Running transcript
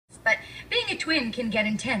twin can get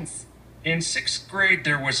intense. In 6th grade,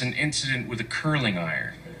 there was an incident with a curling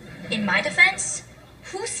iron. In my defense,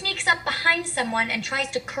 who sneaks up behind someone and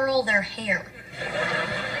tries to curl their hair?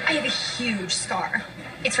 I have a huge scar.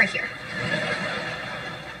 It's right here.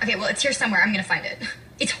 Okay, well, it's here somewhere. I'm gonna find it.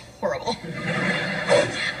 It's horrible.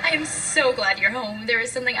 I am so glad you're home. There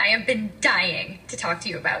is something I have been dying to talk to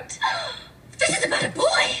you about. This is about a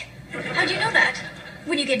boy! How do you know that?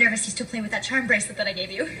 When you get nervous, you still play with that charm bracelet that I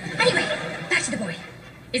gave you. Anyway, back to the boy.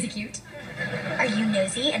 Is he cute? Are you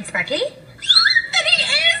nosy and sparkly? Then he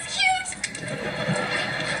is cute!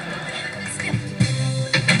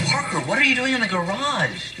 Parker, what are you doing in the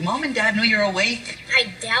garage? Do Mom and Dad know you're awake?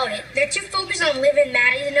 I doubt it. They're too focused on Liv and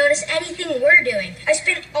Maddie to notice anything we're doing. I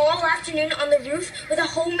spent all afternoon on the roof with a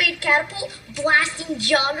homemade catapult, blasting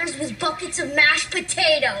joggers with buckets of mashed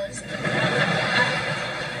potatoes.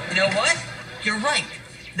 You know what? You're right.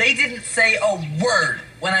 They didn't say a word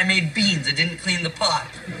when I made beans and didn't clean the pot.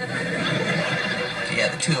 Yeah,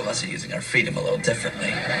 the two of us are using our freedom a little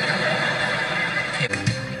differently.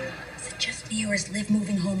 Is it just me, or is Liv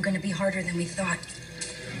moving home going to be harder than we thought?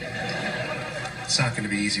 It's not going to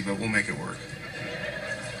be easy, but we'll make it work.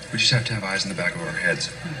 We just have to have eyes in the back of our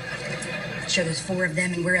heads. Sure, there's 4 of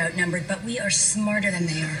them and we're outnumbered, but we are smarter than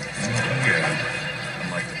they are. Yeah.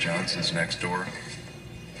 Unlike the Johnsons next door.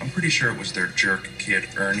 I'm pretty sure it was their jerk kid,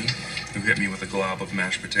 Ernie, who hit me with a glob of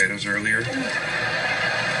mashed potatoes earlier.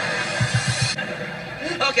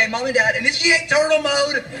 Okay, Mom and Dad, initiate turtle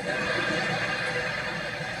mode!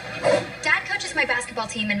 Dad coaches my basketball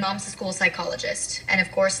team and Mom's a school psychologist. And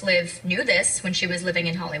of course, Liv knew this when she was living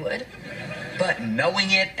in Hollywood. But knowing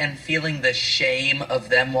it and feeling the shame of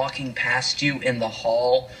them walking past you in the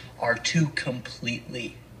hall are two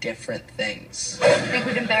completely different things. Think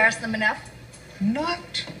we've embarrassed them enough?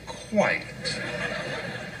 Not quite.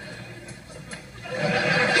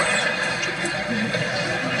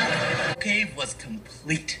 Cave was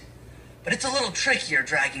complete. But it's a little trickier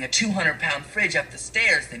dragging a 200-pound fridge up the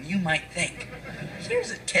stairs than you might think. Here's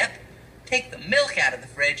a tip. Take the milk out of the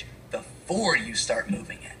fridge before you start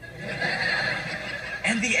moving it.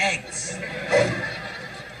 And the eggs.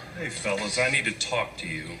 Hey, fellas, I need to talk to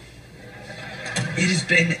you. It has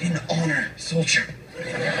been an honor, soldier.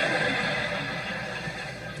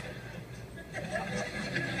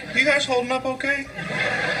 You guys holding up okay?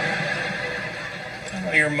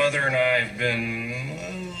 Your mother and I have been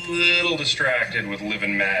a little distracted with Liv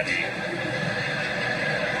and Maddie.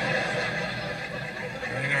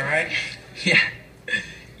 Everything all right? Yeah.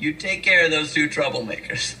 You take care of those two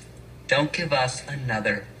troublemakers. Don't give us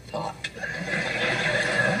another thought.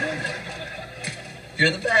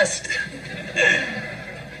 You're the best.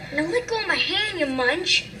 Now let go of my hand, you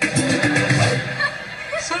munch.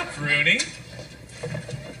 What's up, Rooney?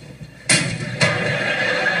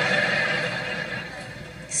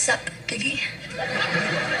 Sup, Giggy?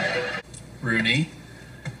 Rooney?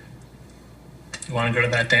 You want to go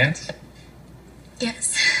to that dance?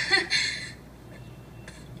 Yes.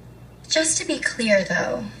 Just to be clear,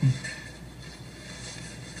 though,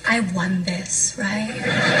 I won this, right?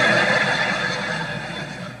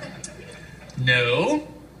 No.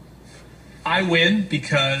 I win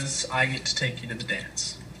because I get to take you to the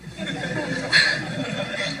dance.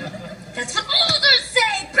 That's what